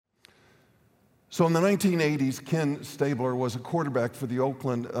So in the 1980s, Ken Stabler was a quarterback for the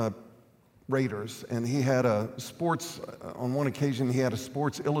Oakland Raiders, and he had on one occasion, he had a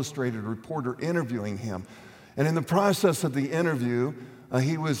Sports Illustrated reporter interviewing him. And in the process of the interview,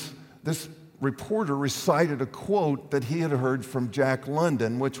 this reporter recited a quote that he had heard from Jack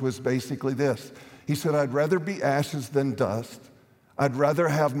London, which was basically this. He said, "I'd rather be ashes than dust. I'd rather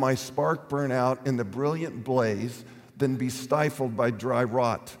have my spark burn out in the brilliant blaze than be stifled by dry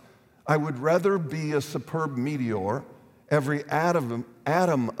rot. I would rather be a superb meteor, every atom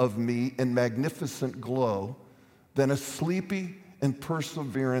of me in magnificent glow, than a sleepy and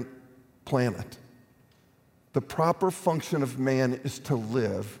perseverant planet. The proper function of man is to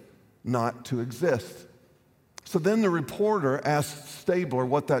live, not to exist." So then the reporter asked Stabler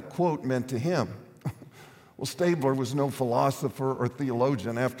what that quote meant to him. Well, Stabler was no philosopher or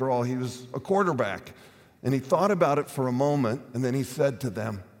theologian. After all, he was a quarterback. And he thought about it for a moment, and then he said to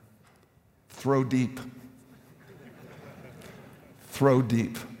them, "Throw deep. Throw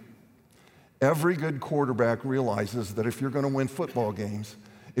deep." Every good quarterback realizes that if you're going to win football games,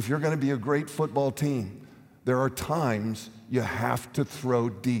 if you're going to be a great football team, there are times you have to throw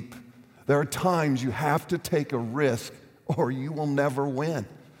deep. There are times you have to take a risk or you will never win.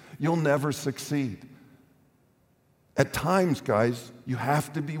 You'll never succeed. At times, guys, you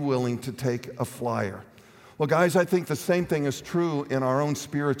have to be willing to take a flyer. Well, guys, I think the same thing is true in our own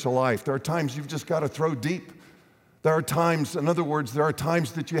spiritual life. There are times you've just got to throw deep. There are times, in other words, there are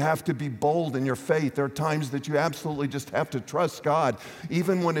times that you have to be bold in your faith. There are times that you absolutely just have to trust God,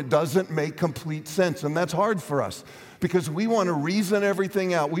 even when it doesn't make complete sense. And that's hard for us because we want to reason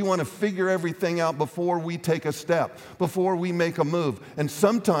everything out. We want to figure everything out before we take a step, before we make a move. And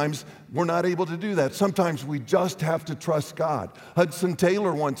sometimes we're not able to do that. Sometimes we just have to trust God. Hudson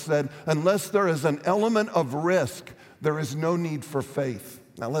Taylor once said, "Unless there is an element of risk, there is no need for faith."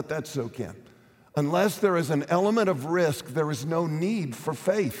 Now let that soak in. Unless there is an element of risk, there is no need for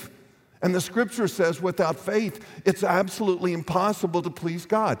faith. And the scripture says without faith, it's absolutely impossible to please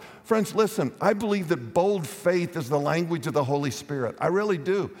God. Friends, listen, I believe that bold faith is the language of the Holy Spirit. I really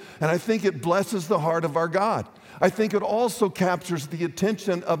do. And I think it blesses the heart of our God. I think it also captures the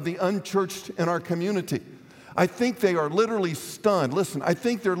attention of the unchurched in our community. I think they are literally stunned. Listen, I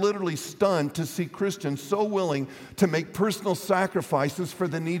think they're literally stunned to see Christians so willing to make personal sacrifices for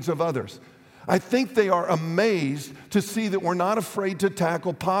the needs of others. I think they are amazed to see that we're not afraid to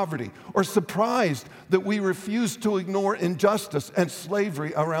tackle poverty or surprised that we refuse to ignore injustice and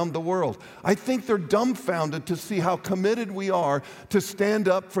slavery around the world. I think they're dumbfounded to see how committed we are to stand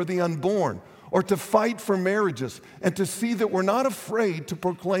up for the unborn or to fight for marriages and to see that we're not afraid to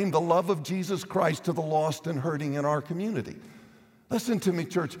proclaim the love of Jesus Christ to the lost and hurting in our community. Listen to me,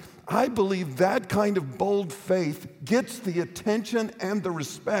 church. I believe that kind of bold faith gets the attention and the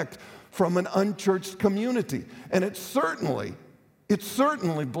respect from an unchurched community. And it certainly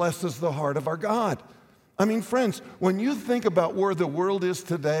blesses the heart of our God. I mean, friends, when you think about where the world is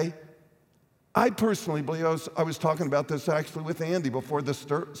today, I personally believe, I was talking about this actually with Andy before the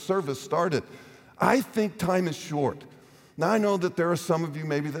service started. I think time is short. Now, I know that there are some of you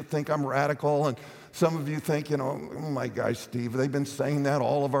maybe that think I'm radical, and some of you think, oh my gosh, Steve, they've been saying that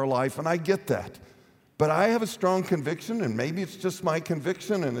all of our life, and I get that. But I have a strong conviction, and maybe it's just my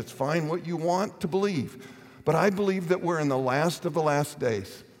conviction, and it's fine what you want to believe. But I believe that we're in the last of the last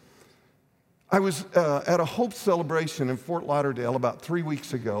days. I was at a Hope celebration in Fort Lauderdale about 3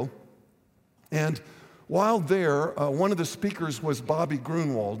 weeks ago, and while there, one of the speakers was Bobby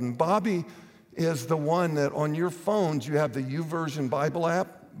Grunwald. And Bobby is the one that on your phones, you have the YouVersion Bible app.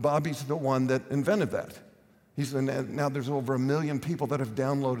 Bobby's the one that invented that. Now there's over 1 million people that have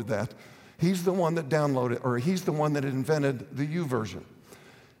downloaded that. He's the one that he's the one that invented the YouVersion.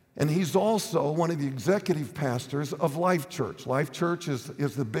 And he's also one of the executive pastors of Life Church. Life Church is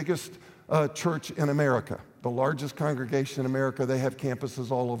the biggest church in America, the largest congregation in America. They have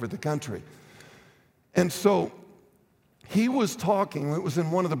campuses all over the country. And so he was talking, it was in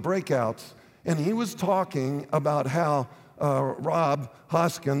one of the breakouts, and he was talking about how Rob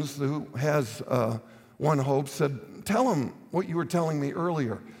Hoskins, who has One Hope, said, "Tell him what you were telling me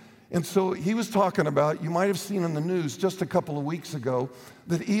earlier." And so he was talking about, you might have seen in the news just a couple of weeks ago,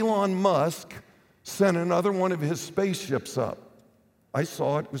 that Elon Musk sent another one of his spaceships up. I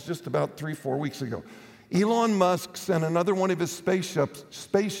saw it was just about 3-4 weeks ago. Elon Musk sent another one of his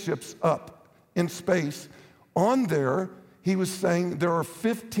spaceships up in space. On there, he was saying there are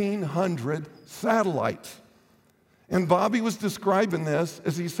 1,500 satellites. And Bobby was describing this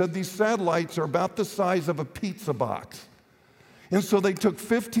as he said these satellites are about the size of a pizza box. And so they took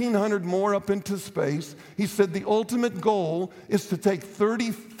 1,500 more up into space. He said the ultimate goal is to take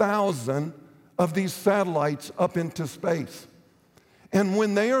 30,000 of these satellites up into space. And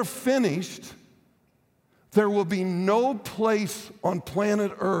when they are finished, there will be no place on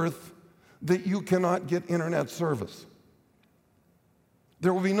planet Earth that you cannot get internet service.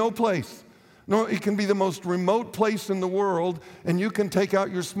 There will be no place. No, it can be the most remote place in the world, and you can take out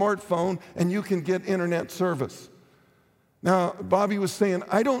your smartphone and you can get internet service. Now, Bobby was saying,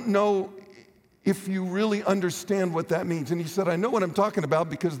 I don't know if you really understand what that means. And he said, I know what I'm talking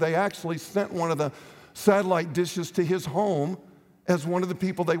about because they actually sent one of the satellite dishes to his home as one of the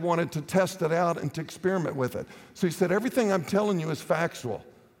people they wanted to test it out and to experiment with it. So he said, everything I'm telling you is factual.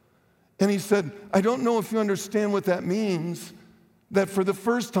 And he said, I don't know if you understand what that means, that for the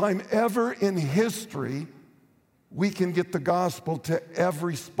first time ever in history, we can get the gospel to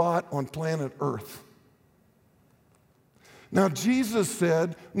every spot on planet Earth. Now, Jesus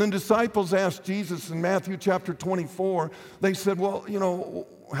said, and the disciples asked Jesus in Matthew chapter 24, they said, well,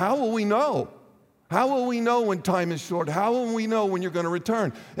 how will we know? How will we know when time is short? How will we know when you're going to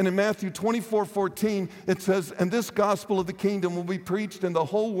return? And in Matthew 24:14, it says, and this gospel of the kingdom will be preached in the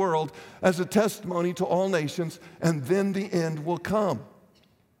whole world as a testimony to all nations, and then the end will come.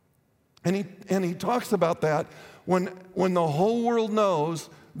 And he talks about that when the whole world knows,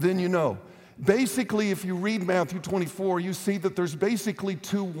 then you know. Basically, if you read Matthew 24, you see that there's basically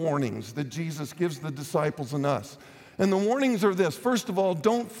two warnings that Jesus gives the disciples and us. And the warnings are this. First of all,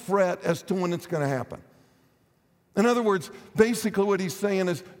 don't fret as to when it's going to happen. In other words, basically what he's saying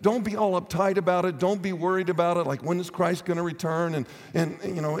is don't be all uptight about it. Don't be worried about it, like when is Christ going to return and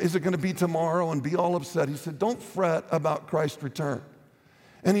is it going to be tomorrow, and be all upset. He said, don't fret about Christ's return.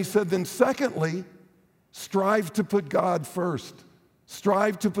 And he said, then secondly, strive to put God first.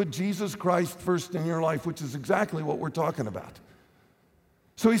 Strive to put Jesus Christ first in your life, which is exactly what we're talking about.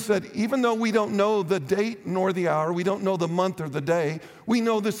 So he said, even though we don't know the date nor the hour, we don't know the month or the day, we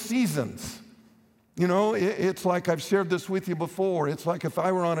know the seasons. It's like I've shared this with you before. It's like if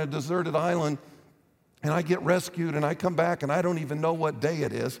I were on a deserted island and I get rescued and I come back and I don't even know what day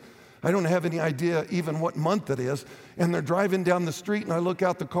it is. I don't have any idea even what month it is. And they're driving down the street and I look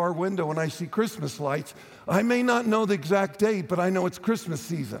out the car window and I see Christmas lights. I may not know the exact date, but I know it's Christmas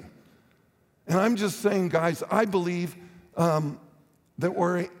season. And I'm just saying, guys, I believe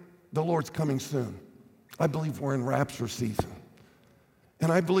that the Lord's coming soon. I believe we're in rapture season.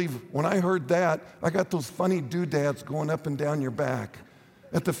 And I believe when I heard that, I got those funny doodads going up and down your back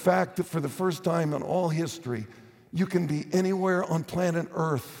at the fact that for the first time in all history, you can be anywhere on planet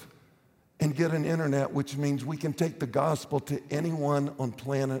Earth and get an internet, which means we can take the gospel to anyone on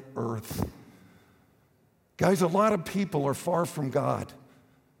planet Earth. Guys, a lot of people are far from God.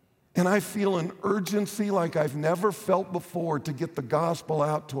 And I feel an urgency like I've never felt before to get the gospel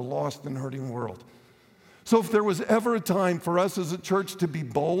out to a lost and hurting world. So if there was ever a time for us as a church to be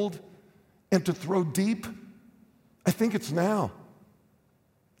bold and to throw deep, I think it's now.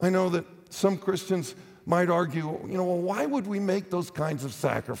 I know that some Christians might argue, well, why would we make those kinds of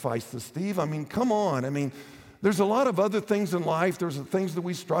sacrifices, Steve? I mean, come on. I mean, there's a lot of other things in life. There's the things that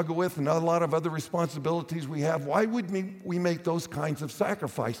we struggle with and a lot of other responsibilities we have. Why would we make those kinds of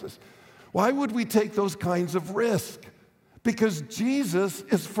sacrifices? Why would we take those kinds of risks? Because Jesus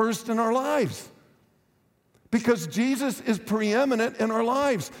is first in our lives. Because Jesus is preeminent in our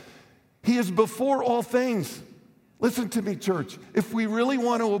lives. He is before all things. Listen to me, church. If we really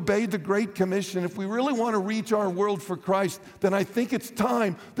want to obey the Great Commission, if we really want to reach our world for Christ, then I think it's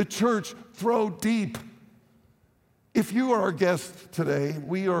time the church throw deep. If you are our guest today,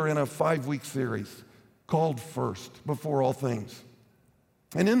 we are in a 5-week series called First, Before All Things.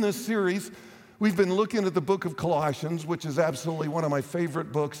 And in this series, we've been looking at the book of Colossians, which is absolutely one of my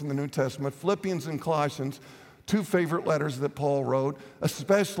favorite books in the New Testament. Philippians and Colossians, 2 favorite letters that Paul wrote,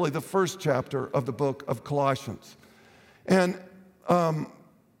 especially the first chapter of the book of Colossians. And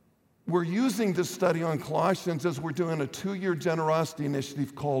we're using this study on Colossians as we're doing a 2-year generosity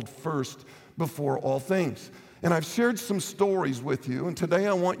initiative called First, Before All Things. And I've shared some stories with you, and today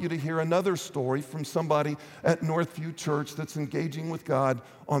I want you to hear another story from somebody at Northview Church that's engaging with God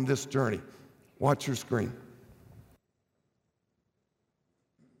on this journey. Watch your screen.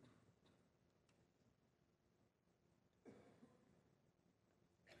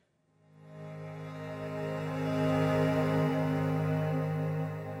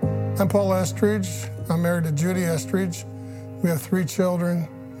 I'm Paul Estridge. I'm married to Judy Estridge. We have 3 children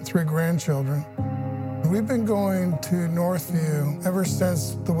and 3 grandchildren. We've been going to Northview ever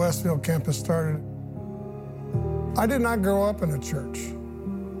since the Westfield campus started. I did not grow up in a church.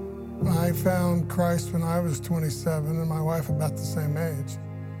 I found Christ when I was 27 and my wife about the same age.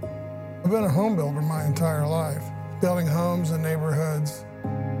 I've been a home builder my entire life, building homes and neighborhoods.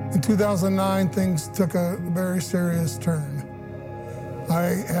 In 2009, things took a very serious turn.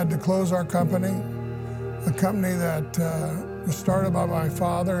 I had to close our company, a company that was started by my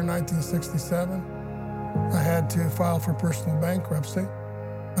father in 1967. I had to file for personal bankruptcy.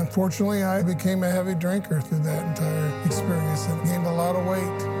 Unfortunately, I became a heavy drinker through that entire experience and gained a lot of weight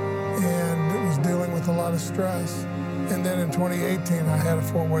and was dealing with a lot of stress. And then in 2018, I had a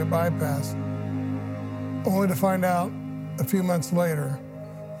 4-way bypass, only to find out a few months later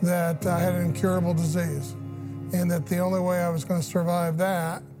that I had an incurable disease and that the only way I was going to survive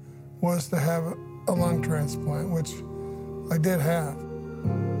that was to have a lung transplant, which I did have.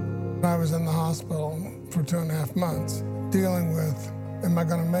 I was in the hospital for 2.5 months dealing with, am I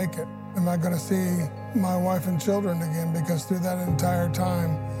going to make it? Am I going to see my wife and children again? Because through that entire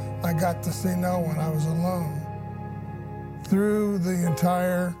time, I got to see no one. I was alone. Through the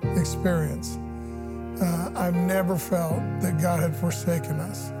entire experience, I've never felt that God had forsaken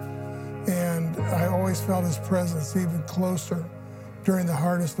us. And I always felt his presence even closer during the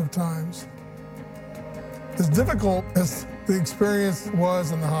hardest of times. As difficult as the experience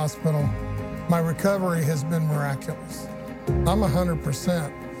was in the hospital, my recovery has been miraculous. I'm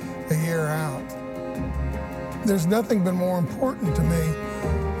 100% a year out. There's nothing been more important to me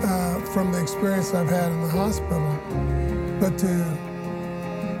from the experience I've had in the hospital, but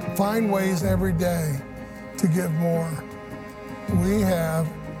to find ways every day to give more. We have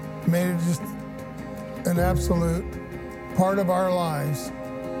made it just an absolute part of our lives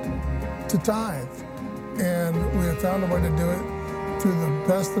to tithe. And we have found a way to do it through the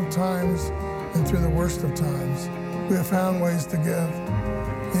best of times and through the worst of times. We have found ways to give,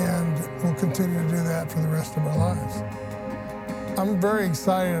 and we'll continue to do that for the rest of our lives. I'm very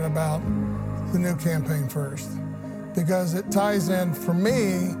excited about the new Campaign First because it ties in, for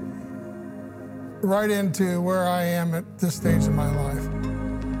me, right into where I am at this stage of my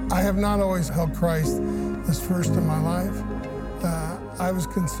life. I have not always held Christ as first in my life. I was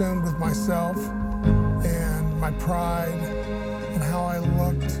consumed with myself and my pride and how I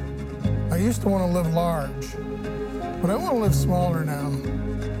looked. I used to want to live large, but I want to live smaller now.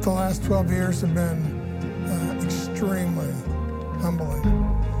 The last 12 years have been extremely humbling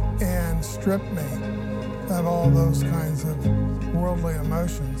and stripped me of all those kinds of worldly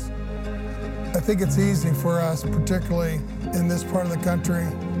emotions. I think it's easy for us, particularly in this part of the country,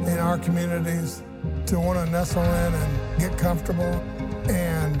 in our communities, to want to nestle in and get comfortable.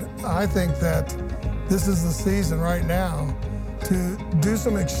 And I think that this is the season right now to do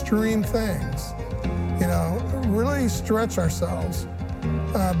some extreme things, really stretch ourselves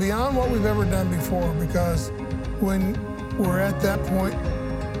beyond what we've ever done before, because when we're at that point,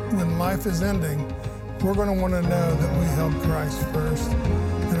 when life is ending, we're going to want to know that we held Christ first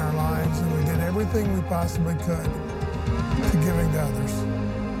in our lives and we did everything we possibly could to giving to others.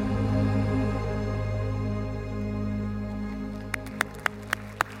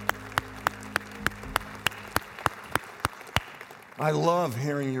 I love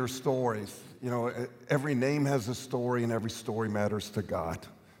hearing your stories. Every name has a story and every story matters to God.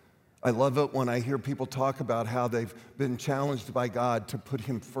 I love it when I hear people talk about how they've been challenged by God to put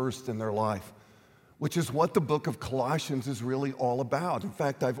him first in their life, which is what the book of Colossians is really all about. In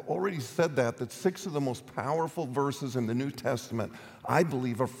fact, I've already said that 6 of the most powerful verses in the New Testament, I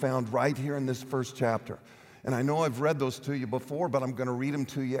believe, are found right here in this first chapter. And I know I've read those to you before, but I'm going to read them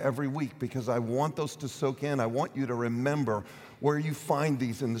to you every week because I want those to soak in. I want you to remember where you find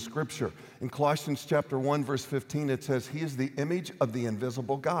these in the scripture. In Colossians chapter 1, verse 15, it says, he is the image of the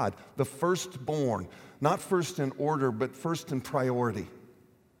invisible God, the firstborn, not first in order, but first in priority.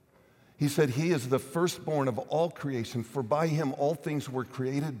 He said, he is the firstborn of all creation, for by him all things were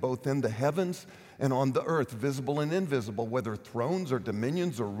created, both in the heavens and on the earth, visible and invisible, whether thrones or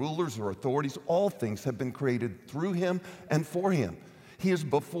dominions or rulers or authorities, all things have been created through him and for him. He is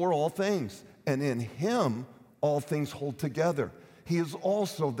before all things, and in him all things hold together. He is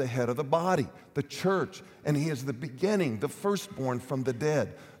also the head of the body, the church, and he is the beginning, the firstborn from the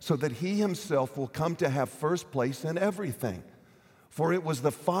dead, so that he himself will come to have first place in everything. For it was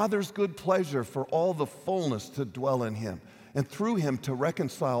the Father's good pleasure for all the fullness to dwell in him, and through him to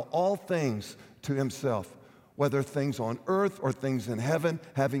reconcile all things to himself, whether things on earth or things in heaven,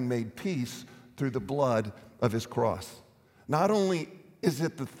 having made peace through the blood of his cross. Not only is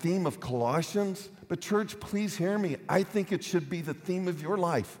it the theme of Colossians, but church, please hear me. I think it should be the theme of your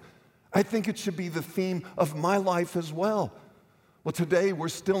life. I think it should be the theme of my life as well. Well, today we're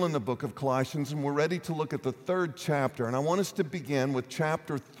still in the book of Colossians, and we're ready to look at the 3rd chapter. And I want us to begin with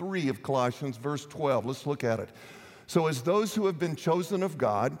chapter 3 of Colossians, verse 12. Let's look at it. So as those who have been chosen of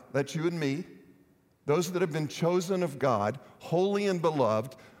God, that's you and me, those that have been chosen of God, holy and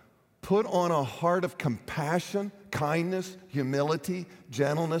beloved, put on a heart of compassion, kindness, humility,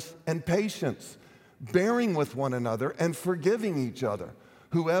 gentleness, and patience, bearing with one another and forgiving each other.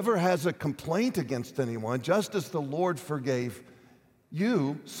 Whoever has a complaint against anyone, just as the Lord forgave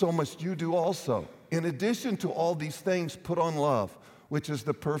you, so must you do also. In addition to all these things, put on love, which is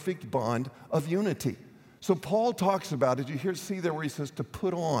the perfect bond of unity. So Paul talks about it. You see there where he says to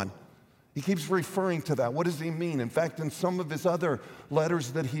put on. He keeps referring to that. What does he mean? In fact, in some of his other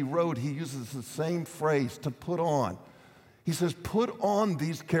letters that he wrote, he uses the same phrase, to put on. He says, put on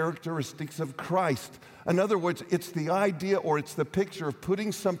these characteristics of Christ. In other words, it's the idea or it's the picture of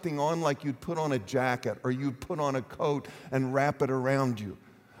putting something on like you'd put on a jacket or you'd put on a coat and wrap it around you.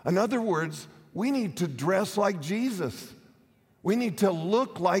 In other words, we need to dress like Jesus. We need to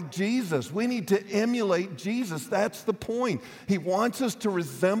look like Jesus. We need to emulate Jesus. That's the point. He wants us to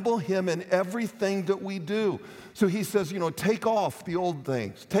resemble him in everything that we do. So he says, take off the old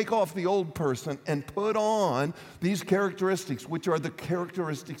things, take off the old person, and put on these characteristics, which are the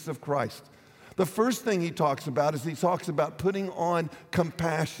characteristics of Christ. The first thing he talks about is he talks about putting on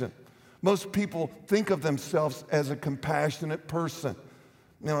compassion. Most people think of themselves as a compassionate person.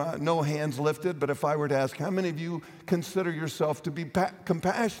 No hands lifted, but if I were to ask, how many of you consider yourself to be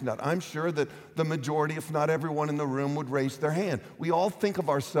compassionate? I'm sure that the majority, if not everyone in the room, would raise their hand. We all think of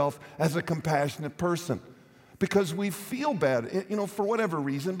ourselves as a compassionate person because we feel bad, for whatever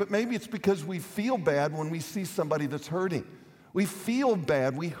reason, but maybe it's because we feel bad when we see somebody that's hurting. We feel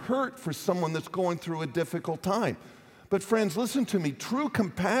bad, we hurt for someone that's going through a difficult time. But friends, listen to me, true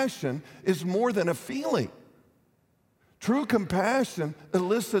compassion is more than a feeling. True compassion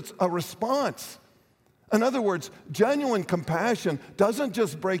elicits a response. In other words, genuine compassion doesn't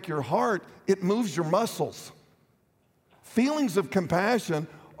just break your heart, it moves your muscles. Feelings of compassion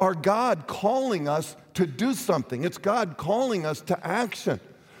are God calling us to do something. It's God calling us to action.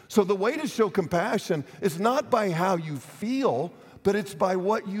 So the way to show compassion is not by how you feel, but it's by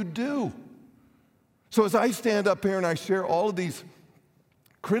what you do. So as I stand up here and I share all of these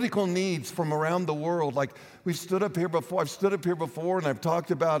critical needs from around the world, like I've stood up here before and I've talked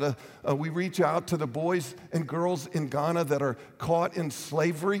about we reach out to the boys and girls in Ghana that are caught in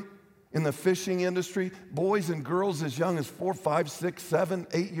slavery in the fishing industry. Boys and girls as young as 4, 5, 6, 7,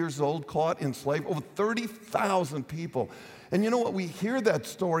 8 years old caught in slavery. Over 30,000 people. And you know what? We hear that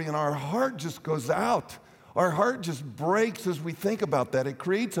story and our heart just goes out. Our heart just breaks as we think about that. It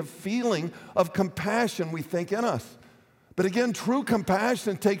creates a feeling of compassion, we think, in us. But again, true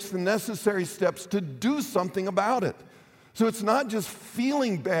compassion takes the necessary steps to do something about it. So it's not just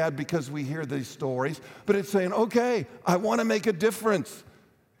feeling bad because we hear these stories, but it's saying, okay, I want to make a difference.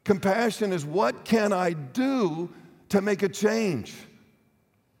 Compassion is what can I do to make a change?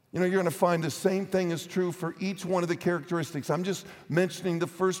 You're going to find the same thing is true for each one of the characteristics. I'm just mentioning the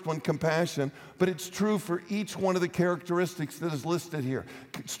first one, compassion, but it's true for each one of the characteristics that is listed here.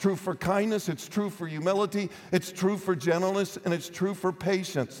 It's true for kindness, it's true for humility, it's true for gentleness, and it's true for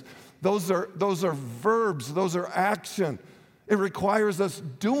patience. Those are verbs, those are action. It requires us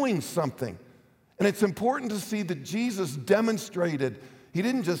doing something. And it's important to see that Jesus demonstrated, he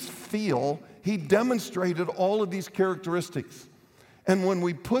didn't just feel, he demonstrated all of these characteristics. And when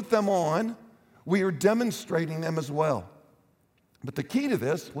we put them on, we are demonstrating them as well. But the key to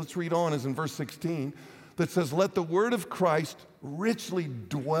this, let's read on, is in verse 16, that says, let the word of Christ richly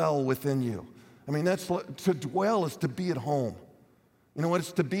dwell within you. I mean, to dwell is to be at home. You know what?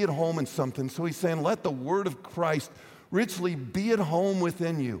 It's to be at home in something. So he's saying, let the word of Christ richly be at home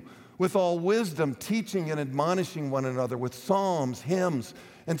within you, with all wisdom, teaching and admonishing one another with psalms, hymns,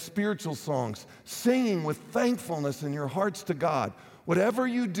 and spiritual songs, singing with thankfulness in your hearts to God. Whatever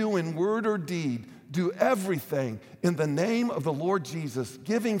you do in word or deed, do everything in the name of the Lord Jesus,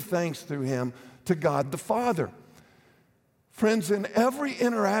 giving thanks through him to God the Father. Friends, in every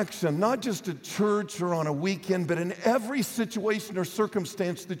interaction, not just at church or on a weekend, but in every situation or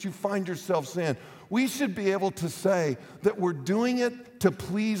circumstance that you find yourselves in, we should be able to say that we're doing it to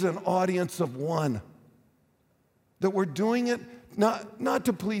please an audience of one. That we're doing it not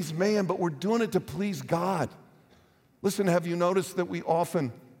to please man, but we're doing it to please God. Listen, have you noticed that we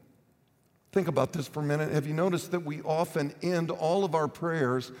often, think about this for a minute, have you noticed that we often end all of our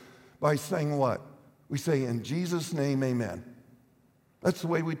prayers by saying what? We say, in Jesus' name, amen. That's the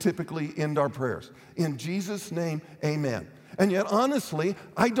way we typically end our prayers. In Jesus' name, amen. And yet, honestly,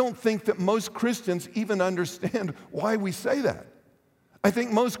 I don't think that most Christians even understand why we say that. I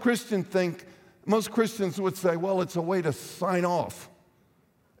think most Christians would say, well, it's a way to sign off.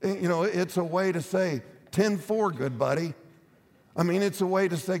 It's a way to say, 10-4, good buddy. I mean, it's a way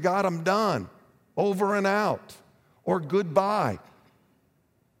to say, God, I'm done, over and out, or goodbye.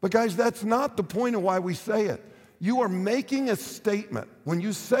 But guys, that's not the point of why we say it. You are making a statement. When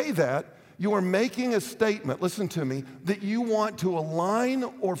you say that, you are making a statement, listen to me, that you want to align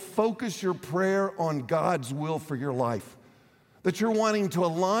or focus your prayer on God's will for your life. That you're wanting to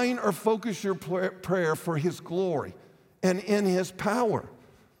align or focus your prayer for His glory and in His power.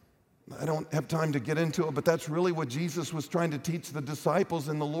 I don't have time to get into it, but that's really what Jesus was trying to teach the disciples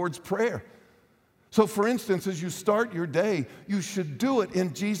in the Lord's Prayer. So for instance, as you start your day, you should do it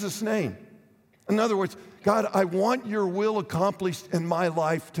in Jesus' name. In other words, God, I want your will accomplished in my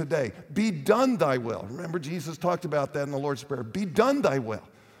life today. Be done thy will. Remember, Jesus talked about that in the Lord's Prayer. Be done thy will.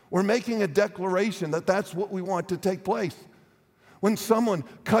 We're making a declaration that that's what we want to take place. When someone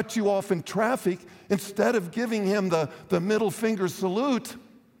cuts you off in traffic, instead of giving him the middle finger salute,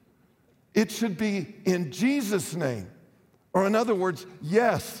 it should be in Jesus' name. Or in other words,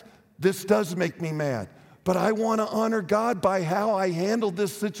 yes, this does make me mad, but I want to honor God by how I handle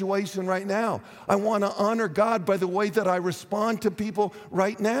this situation right now. I want to honor God by the way that I respond to people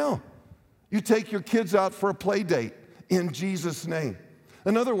right now. You take your kids out for a play date in Jesus' name.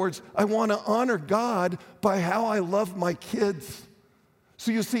 In other words, I want to honor God by how I love my kids.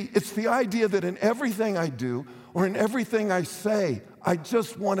 So you see, it's the idea that in everything I do or in everything I say, I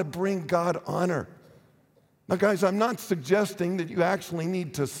just want to bring God honor. Now, guys, I'm not suggesting that you actually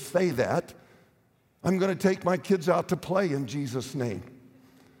need to say that. I'm going to take my kids out to play in Jesus' name.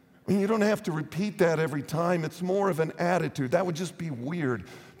 I mean, you don't have to repeat that every time. It's more of an attitude. That would just be weird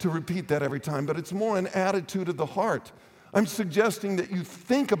to repeat that every time, but it's more an attitude of the heart. I'm suggesting that you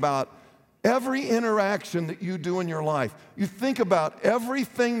think about every interaction that you do in your life. You think about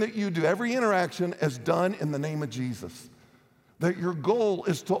everything that you do, every interaction as done in the name of Jesus. That your goal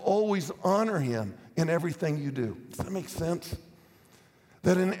is to always honor Him in everything you do. Does that make sense?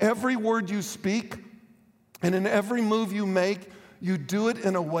 That in every word you speak and in every move you make, you do it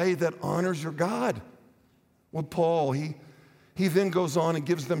in a way that honors your God. Well, Paul, he then goes on and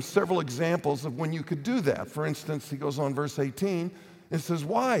gives them several examples of when you could do that. For instance, he goes on verse 18 and says,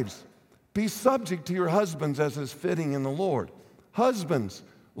 wives, be subject to your husbands as is fitting in the Lord. Husbands,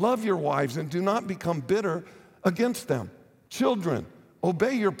 love your wives and do not become bitter against them. Children,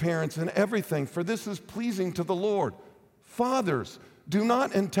 obey your parents in everything, for this is pleasing to the Lord. Fathers, do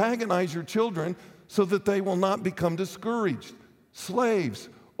not antagonize your children so that they will not become discouraged. Slaves,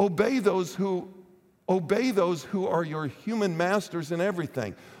 obey those who are your human masters in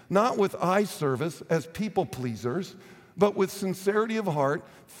everything, not with eye service as people pleasers, but with sincerity of heart,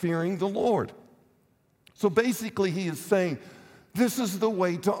 fearing the Lord. So basically, he is saying, this is the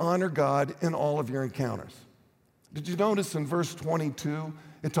way to honor God in all of your encounters. Did you notice in verse 22,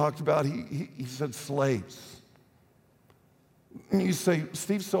 it talked about, he said slaves. And you say,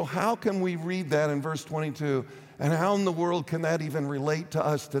 Steve, so how can we read that in verse 22? And how in the world can that even relate to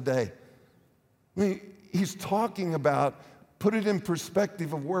us today? I mean, he's talking about, put it in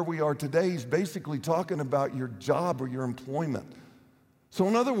perspective of where we are today. He's basically talking about your job or your employment. So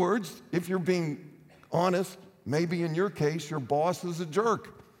in other words, if you're being honest, maybe in your case, your boss is a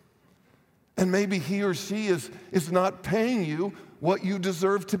jerk. And maybe he or she is not paying you what you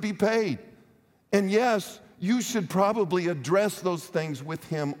deserve to be paid. And yes, you should probably address those things with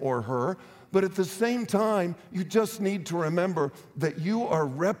him or her, but at the same time, you just need to remember that you are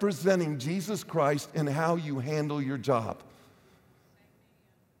representing Jesus Christ in how you handle your job.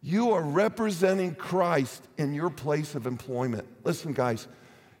 You are representing Christ in your place of employment. Listen, guys,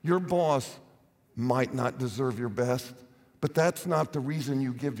 your boss might not deserve your best, but that's not the reason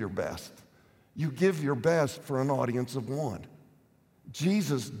you give your best. You give your best for an audience of one.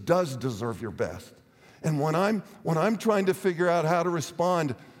 Jesus does deserve your best. And when I'm trying to figure out how to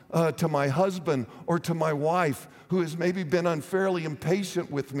respond to my husband or to my wife who has maybe been unfairly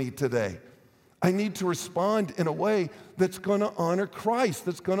impatient with me today, I need to respond in a way that's going to honor Christ,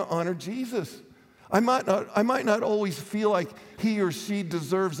 that's going to honor Jesus. I might not always feel like he or she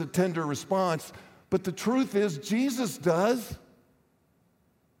deserves a tender response, but the truth is Jesus does.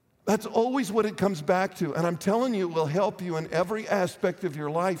 That's always what it comes back to. And I'm telling you, it will help you in every aspect of your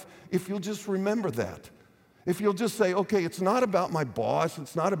life if you'll just remember that. If you'll just say, okay, it's not about my boss,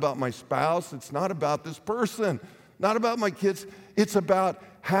 it's not about my spouse, it's not about this person, not about my kids. It's about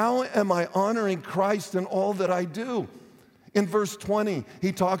how am I honoring Christ in all that I do. In verse 20,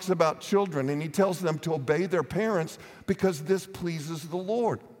 he talks about children and he tells them to obey their parents because this pleases the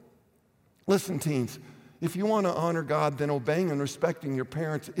Lord. Listen, teens, if you want to honor God, then obeying and respecting your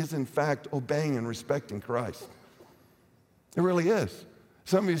parents is in fact obeying and respecting Christ. It really is.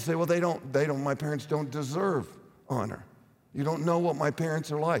 Some of you say, well, my parents don't deserve honor. You don't know what my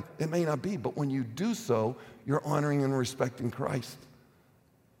parents are like. It may not be, but when you do so, you're honoring and respecting Christ.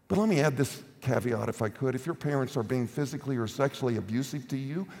 But let me add this caveat if I could. If your parents are being physically or sexually abusive to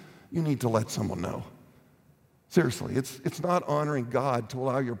you, you need to let someone know. Seriously, it's not honoring God to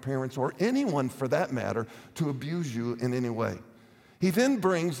allow your parents, or anyone for that matter, to abuse you in any way. He then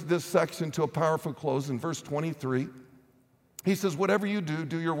brings this section to a powerful close in verse 23. He says, whatever you do,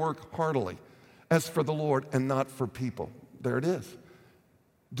 do your work heartily, as for the Lord and not for people. There it is.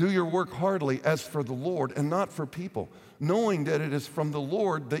 Do your work heartily as for the Lord and not for people, knowing that it is from the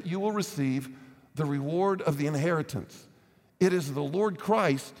Lord that you will receive the reward of the inheritance. It is the Lord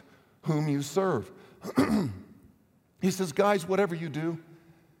Christ whom you serve. He says, guys, whatever you do,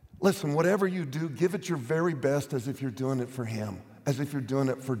 listen, whatever you do, give it your very best as if you're doing it for Him, as if you're doing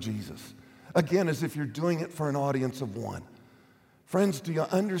it for Jesus. Again, as if you're doing it for an audience of one. Friends, do you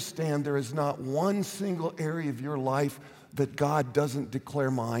understand there is not one single area of your life that God doesn't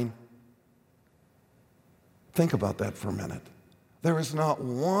declare mine? Think about that for a minute. There is not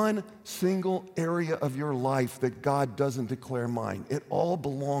one single area of your life that God doesn't declare mine. It all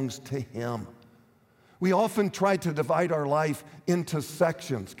belongs to Him. We often try to divide our life into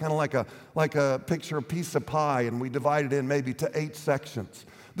sections, kind of like a picture, a piece of pie, and we divide it in maybe to 8 sections.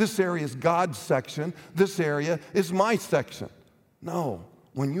 This area is God's section. This area is my section. No.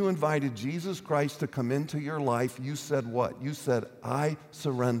 When you invited Jesus Christ to come into your life, you said what? You said, I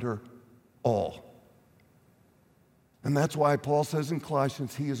surrender all. And that's why Paul says in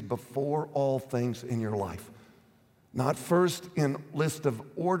Colossians, He is before all things in your life. Not first in list of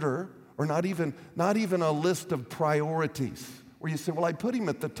order, or not even a list of priorities, where you say, well, I put Him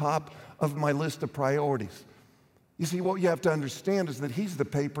at the top of my list of priorities. You see, what you have to understand is that He's the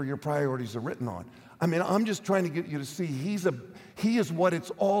paper your priorities are written on. I mean, I'm just trying to get you to see He is what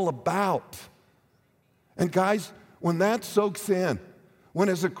it's all about. And guys, when that soaks in, when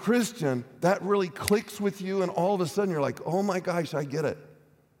as a Christian, that really clicks with you, and all of a sudden you're like, oh my gosh, I get it.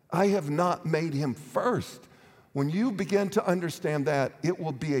 I have not made Him first. When you begin to understand that, it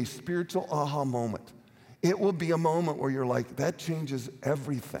will be a spiritual aha moment. It will be a moment where you're like, that changes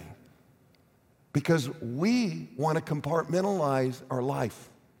everything. Because we want to compartmentalize our life,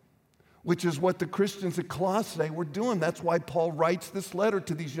 which is what the Christians at Colossae were doing. That's why Paul writes this letter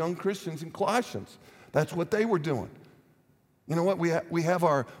to these young Christians in Colossians. That's what they were doing. You know what? We have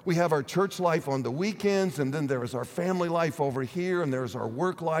our church life on the weekends, and then there is our family life over here, and there's our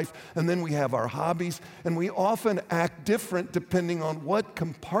work life, and then we have our hobbies, and we often act different depending on what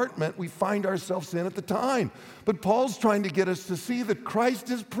compartment we find ourselves in at the time. But Paul's trying to get us to see that Christ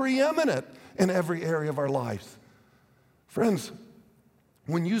is preeminent in every area of our lives. Friends,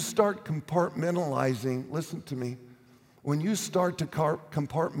 when you start compartmentalizing, listen to me, when you start to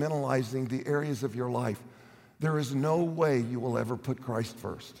compartmentalizing the areas of your life, there is no way you will ever put Christ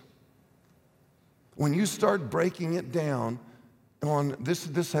first. When you start breaking it down on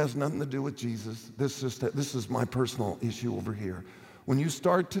this has nothing to do with Jesus, this is my personal issue over here. When you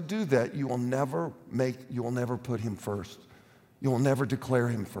start to do that, you will never put Him first. You will never declare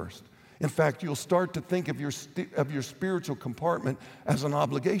Him first. In fact, you'll start to think of your spiritual compartment as an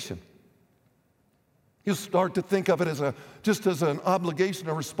obligation. You'll start to think of it just as an obligation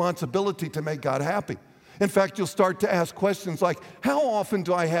or responsibility to make God happy. In fact, you'll start to ask questions like, how often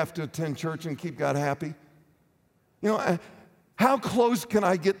do I have to attend church and keep God happy? You know, how close can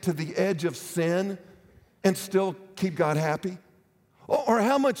I get to the edge of sin and still keep God happy? Or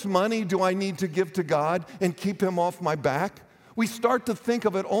how much money do I need to give to God and keep Him off my back? We start to think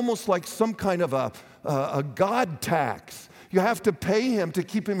of it almost like some kind of a God tax. You have to pay Him to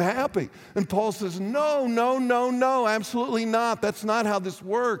keep Him happy. And Paul says, no, absolutely not. That's not how this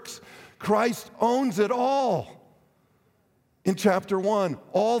works. Christ owns it all. In chapter 1,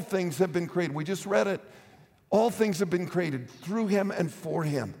 all things have been created. We just read it. All things have been created through Him and for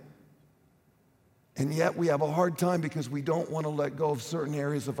Him. And yet we have a hard time because we don't want to let go of certain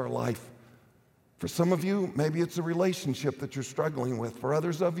areas of our life. For some of you, maybe it's a relationship that you're struggling with. For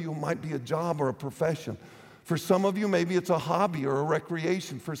others of you, it might be a job or a profession. For some of you, maybe it's a hobby or a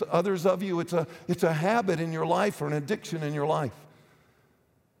recreation. For others of you, it's a habit in your life or an addiction in your life.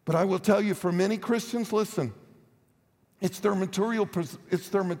 But I will tell you, for many Christians, listen, it's their material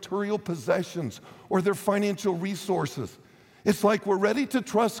possessions or their financial resources. It's like we're ready to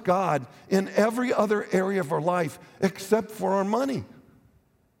trust God in every other area of our life except for our money.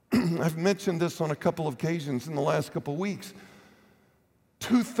 I've mentioned this on a couple of occasions in the last couple of weeks.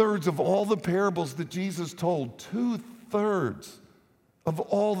 2/3 of all the parables that Jesus told, 2/3 of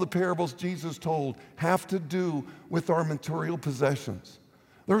all the parables Jesus told have to do with our material possessions.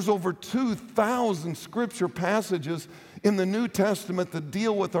 There's over 2,000 scripture passages in the New Testament that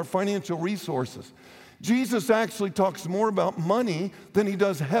deal with our financial resources. Jesus actually talks more about money than he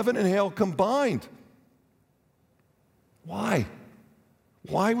does heaven and hell combined. Why?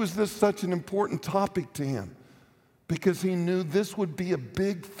 Why was this such an important topic to him? Because he knew this would be a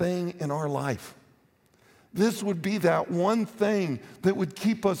big thing in our life. This would be that one thing that would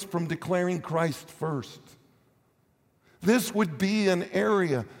keep us from declaring Christ first. This would be an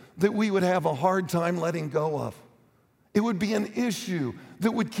area that we would have a hard time letting go of. It would be an issue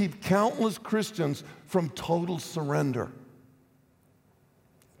that would keep countless Christians from total surrender.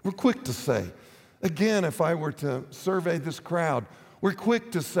 We're quick to say, again, if I were to survey this crowd, we're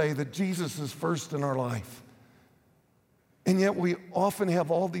quick to say that Jesus is first in our life. And yet we often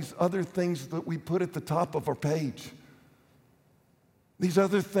have all these other things that we put at the top of our page. These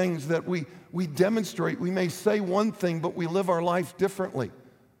other things that we demonstrate. We may say one thing, but we live our life differently.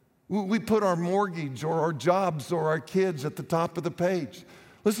 We put our mortgage or our jobs or our kids at the top of the page.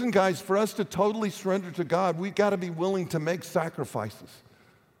 Listen, guys, for us to totally surrender to God, we've got to be willing to make sacrifices.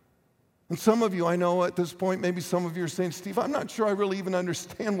 And some of you, I know at this point, maybe some of you are saying, Steve, I'm not sure I really even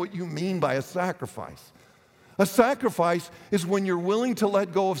understand what you mean by a sacrifice. A sacrifice is when you're willing to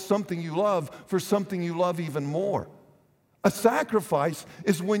let go of something you love for something you love even more. A sacrifice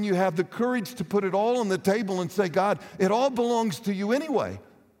is when you have the courage to put it all on the table and say, God, it all belongs to you anyway.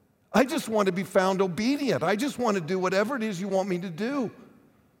 I just want to be found obedient. I just want to do whatever it is you want me to do.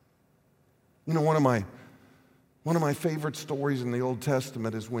 You know, one of my favorite stories in the Old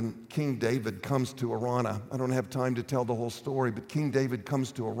Testament is when King David comes to Araunah. I don't have time to tell the whole story, but King David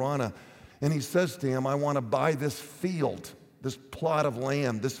comes to Araunah, and he says to him, I want to buy this field, this plot of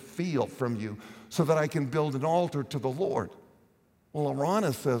land, this field from you, so that I can build an altar to the Lord. Well,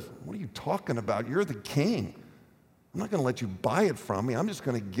 Araunah says, what are you talking about? You're the king. I'm not going to let you buy it from me. I'm just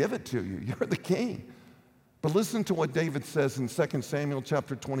going to give it to you. You're the king. But listen to what David says in 2 Samuel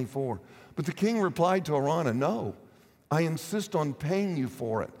chapter 24. But the king replied to Araunah, no, I insist on paying you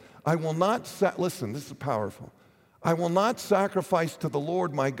for it. I will not, listen, this is powerful. I will not sacrifice to the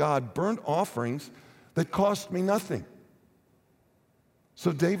Lord my God burnt offerings that cost me nothing.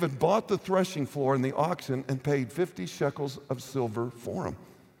 So David bought the threshing floor and the oxen and paid 50 shekels of silver for them.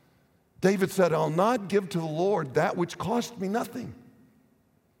 David said, I'll not give to the Lord that which cost me nothing.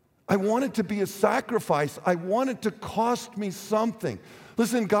 I want it to be a sacrifice. I want it to cost me something.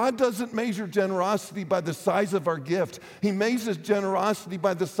 Listen, God doesn't measure generosity by the size of our gift. He measures generosity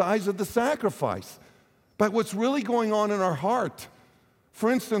by the size of the sacrifice, by what's really going on in our heart.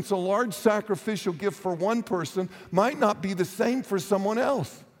 For instance, a large sacrificial gift for one person might not be the same for someone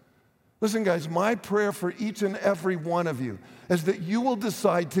else. Listen, guys, my prayer for each and every one of you is that you will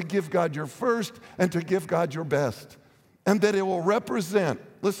decide to give God your first and to give God your best. And that it will represent,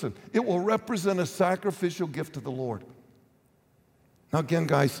 listen, it will represent a sacrificial gift to the Lord. Now again,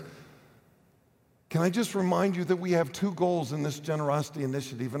 guys, can I just remind you that we have two goals in this generosity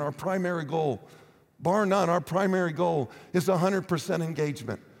initiative, and our primary goal, bar none, our primary goal is 100%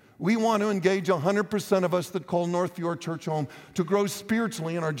 engagement. We want to engage 100% of us that call Northview our church home to grow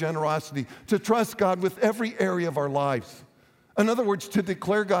spiritually in our generosity, to trust God with every area of our lives. In other words, to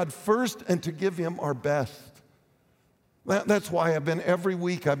declare God first and to give Him our best. That's why every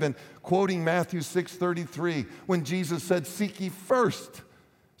week I've been quoting Matthew 6:33 when Jesus said, seek ye first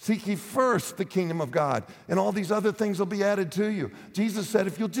the kingdom of God, and all these other things will be added to you. Jesus said,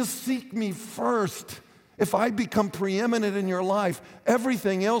 if you'll just seek me first, if I become preeminent in your life,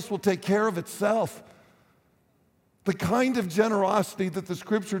 everything else will take care of itself. The kind of generosity that the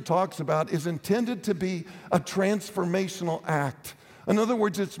Scripture talks about is intended to be a transformational act. In other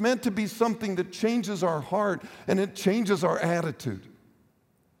words, it's meant to be something that changes our heart and it changes our attitude.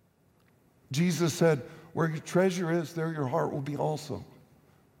 Jesus said, where your treasure is, there your heart will be also.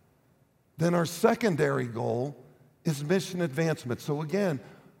 Then our secondary goal is mission advancement. So again,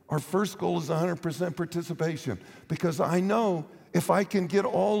 our first goal is 100% participation, because I know if I can get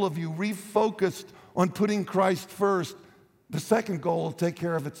all of you refocused on putting Christ first, the second goal will take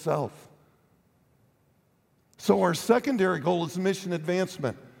care of itself. So our secondary goal is mission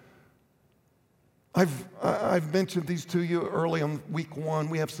advancement. I've mentioned these to you early on week one.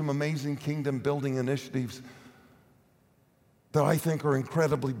 We have some amazing kingdom building initiatives that I think are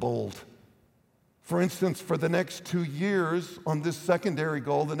incredibly bold. For instance, for the next 2 years on this secondary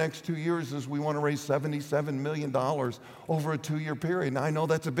goal, the next 2 years is we want to raise $77 million over a 2-year period. Now, I know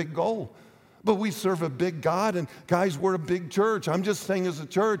that's a big goal, but we serve a big God, and guys, we're a big church. I'm just saying as a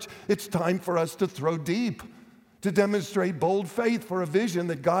church, it's time for us to throw deep, to demonstrate bold faith for a vision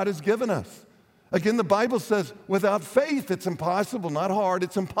that God has given us. Again, the Bible says without faith, it's impossible, not hard,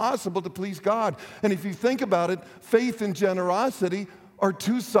 it's impossible to please God. And if you think about it, faith and generosity are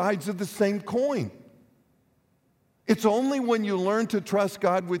two sides of the same coin. It's only when you learn to trust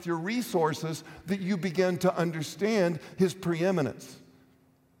God with your resources that you begin to understand His preeminence.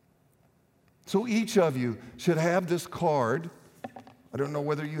 So each of you should have this card. I don't know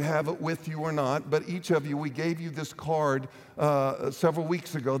whether you have it with you or not, but each of you, we gave you this card several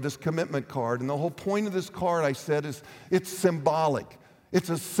weeks ago, this commitment card. And the whole point of this card, I said, is it's symbolic. It's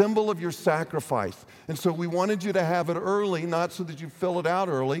a symbol of your sacrifice. And so we wanted you to have it early, not so that you fill it out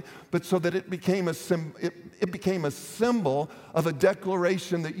early, but so that it became a symbol of a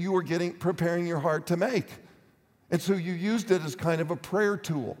declaration that you were preparing your heart to make. And so you used it as kind of a prayer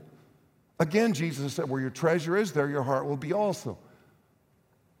tool. Again, Jesus said, where your treasure is, there your heart will be also.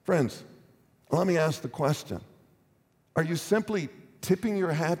 Friends, let me ask the question. Are you simply tipping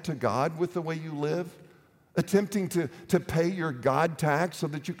your hat to God with the way you live? Attempting to pay your God tax so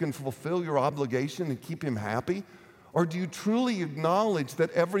that you can fulfill your obligation and keep Him happy? Or do you truly acknowledge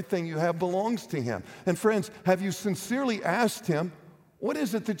that everything you have belongs to Him? And friends, have you sincerely asked Him, what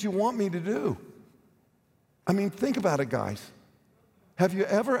is it that you want me to do? I mean, think about it, guys. Have you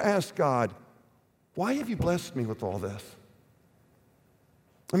ever asked God, why have you blessed me with all this?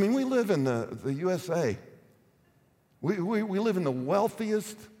 I mean, we live in the USA. We live in the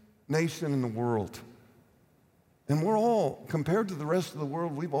wealthiest nation in the world. And we're all, compared to the rest of the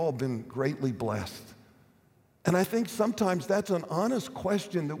world, we've all been greatly blessed. And I think sometimes that's an honest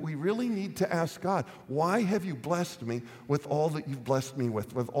question that we really need to ask God. Why have you blessed me with all that you've blessed me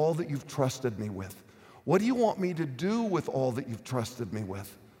with all that you've trusted me with? What do you want me to do with all that you've trusted me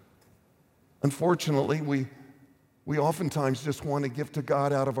with? Unfortunately, we oftentimes just want to give to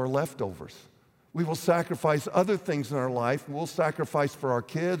God out of our leftovers. We will sacrifice other things in our life. We'll sacrifice for our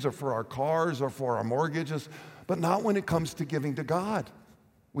kids or for our cars or for our mortgages, but not when it comes to giving to God.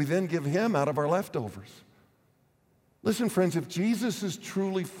 We then give Him out of our leftovers. Listen, friends, if Jesus is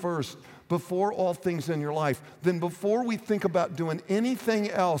truly first before all things in your life, then before we think about doing anything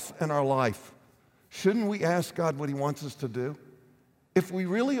else in our life, shouldn't we ask God what He wants us to do? If we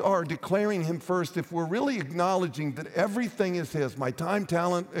really are declaring Him first, if we're really acknowledging that everything is His, my time,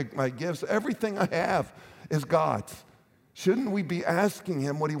 talent, my gifts, everything I have is God's, shouldn't we be asking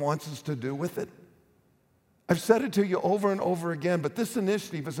Him what He wants us to do with it? I've said it to you over and over again, but this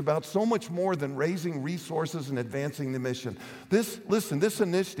initiative is about so much more than raising resources and advancing the mission. This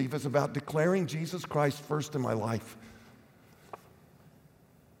initiative is about declaring Jesus Christ first in my life.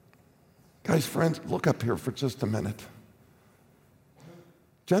 Guys, friends, look up here for just a minute.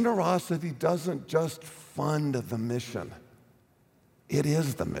 Generosity doesn't just fund the mission. It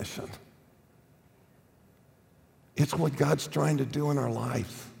is the mission. It's what God's trying to do in our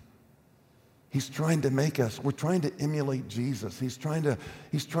lives. He's trying to make us, we're trying to emulate Jesus. He's trying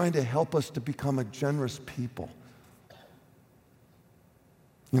to help us to become a generous people.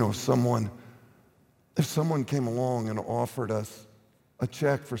 You know, if someone came along and offered us a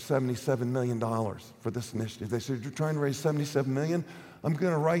check for $77 million for this initiative, they said, you're trying to raise $77 million? I'm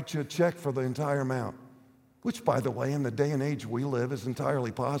going to write you a check for the entire amount, which, by the way, in the day and age we live is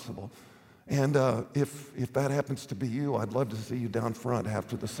entirely possible. And if that happens to be you, I'd love to see you down front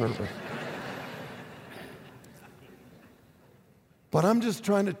after the service. But I'm just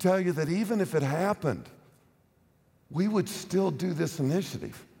trying to tell you that even if it happened, we would still do this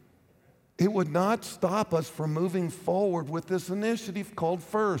initiative. It would not stop us from moving forward with this initiative called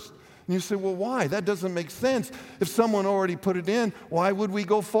First. And you say, well, why? That doesn't make sense. If someone already put it in, why would we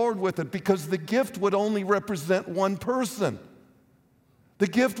go forward with it? Because the gift would only represent one person. The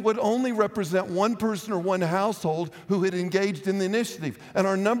gift would only represent one person or one household who had engaged in the initiative. And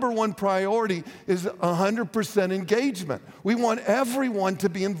our number one priority is 100% engagement. We want everyone to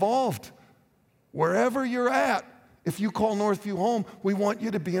be involved. Wherever you're at, if you call Northview home, we want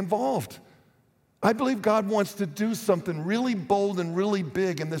you to be involved. I believe God wants to do something really bold and really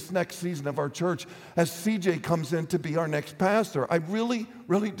big in this next season of our church as CJ comes in to be our next pastor. I really,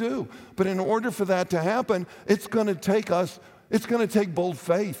 really do. But in order for that to happen, it's going to take bold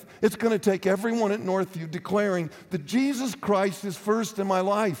faith. It's going to take everyone at Northview declaring that Jesus Christ is first in my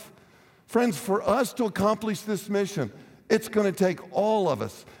life. Friends, for us to accomplish this mission, it's going to take all of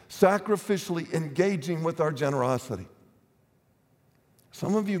us sacrificially engaging with our generosity.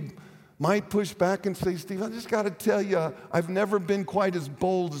 Some of you might push back and say, Steve, I just got to tell you, I've never been quite as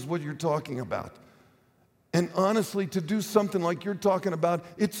bold as what you're talking about. And honestly, to do something like you're talking about,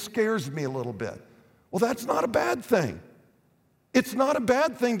 it scares me a little bit. Well, that's not a bad thing. It's not a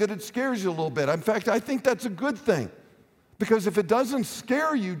bad thing that it scares you a little bit. In fact, I think that's a good thing. Because if it doesn't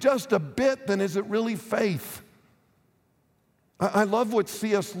scare you just a bit, then is it really faith? I love what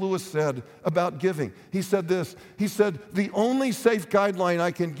C.S. Lewis said about giving. He said this. He said, the only safe guideline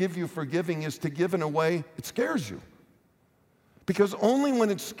I can give you for giving is to give in a way it scares you. Because only when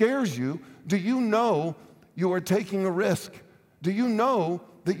it scares you do you know you are taking a risk. Do you know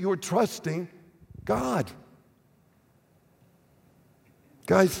that you're trusting God?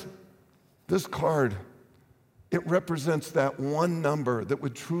 Guys, this card, it represents that one number that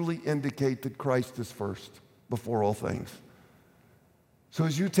would truly indicate that Christ is first before all things. So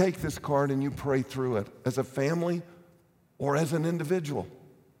as you take this card and you pray through it as a family or as an individual,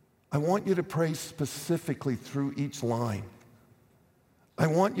 I want you to pray specifically through each line. I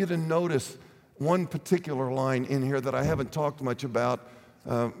want you to notice one particular line in here that I haven't talked much about.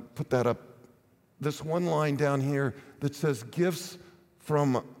 Put that up. This one line down here that says gifts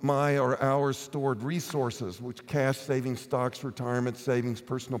from my or our stored resources, which cash, savings, stocks, retirement savings,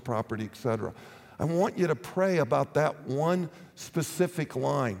 personal property, etc. I want you to pray about that one specific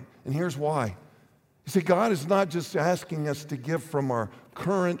line. And here's why. You see, God is not just asking us to give from our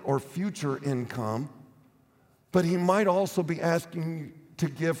current or future income, but He might also be asking you to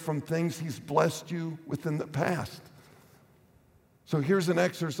give from things He's blessed you with in the past. So here's an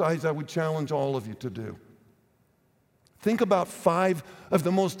exercise I would challenge all of you to do. Think about 5 of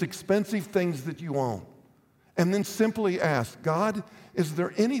the most expensive things that you own, and then simply ask, God, is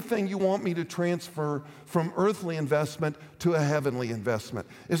there anything you want me to transfer from earthly investment to a heavenly investment?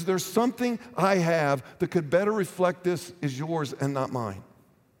 Is there something I have that could better reflect this as yours and not mine?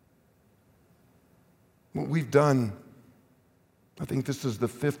 What we've done, I think this is the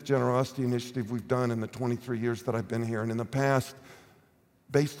 5th generosity initiative we've done in the 23 years that I've been here. And in the past,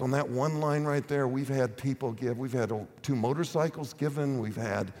 based on that one line right there, we've had people give. We've had 2 motorcycles given. We've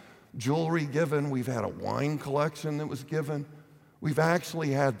had jewelry given. We've had a wine collection that was given. We've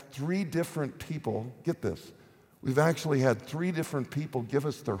actually had 3 different people, get this, we've actually had 3 different people give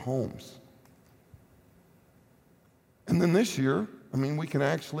us their homes. And then this year, we can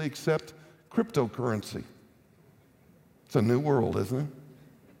actually accept cryptocurrency. It's a new world, isn't it?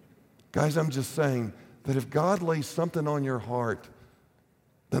 Guys, I'm just saying that if God lays something on your heart,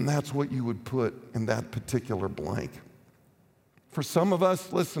 then that's what you would put in that particular blank. For some of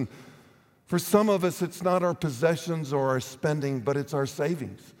us, listen, for some of us, it's not our possessions or our spending, but it's our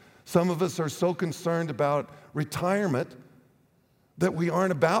savings. Some of us are so concerned about retirement that we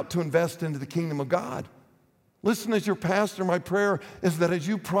aren't about to invest into the kingdom of God. Listen, as your pastor, my prayer is that as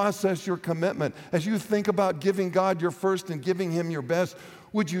you process your commitment, as you think about giving God your first and giving Him your best,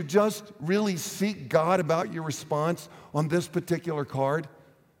 would you just really seek God about your response on this particular card?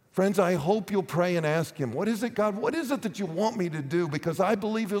 Friends, I hope you'll pray and ask Him, what is it, God? What is it that you want me to do? Because I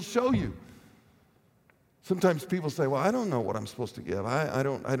believe He'll show you. Sometimes people say, well, I don't know what I'm supposed to give. I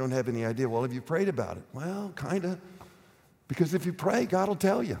don't have any idea. Well, have you prayed about it? Well, kind of. Because if you pray, God will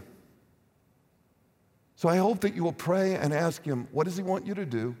tell you. So I hope that you will pray and ask Him, what does He want you to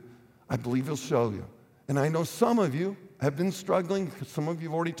do? I believe He'll show you. And I know some of you have been struggling. Some of you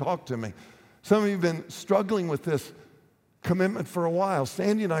have already talked to me. Some of you have been struggling with this commitment for a while.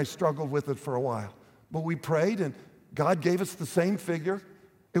 Sandy and I struggled with it for a while. But we prayed, and God gave us the same figure.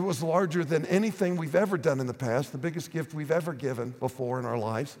 It was larger than anything we've ever done in the past, the biggest gift we've ever given before in our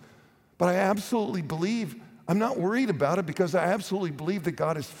lives. But I absolutely believe, I'm not worried about it because I absolutely believe that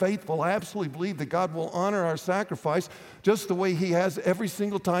God is faithful. I absolutely believe that God will honor our sacrifice just the way He has every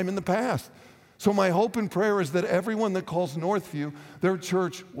single time in the past. So my hope and prayer is that everyone that calls Northview their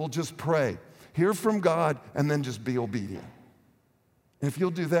church will just pray, hear from God, and then just be obedient. And if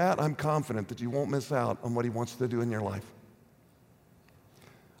you'll do that, I'm confident that you won't miss out on what He wants to do in your life.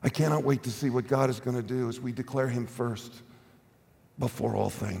 I cannot wait to see what God is going to do as we declare Him first before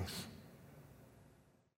all things.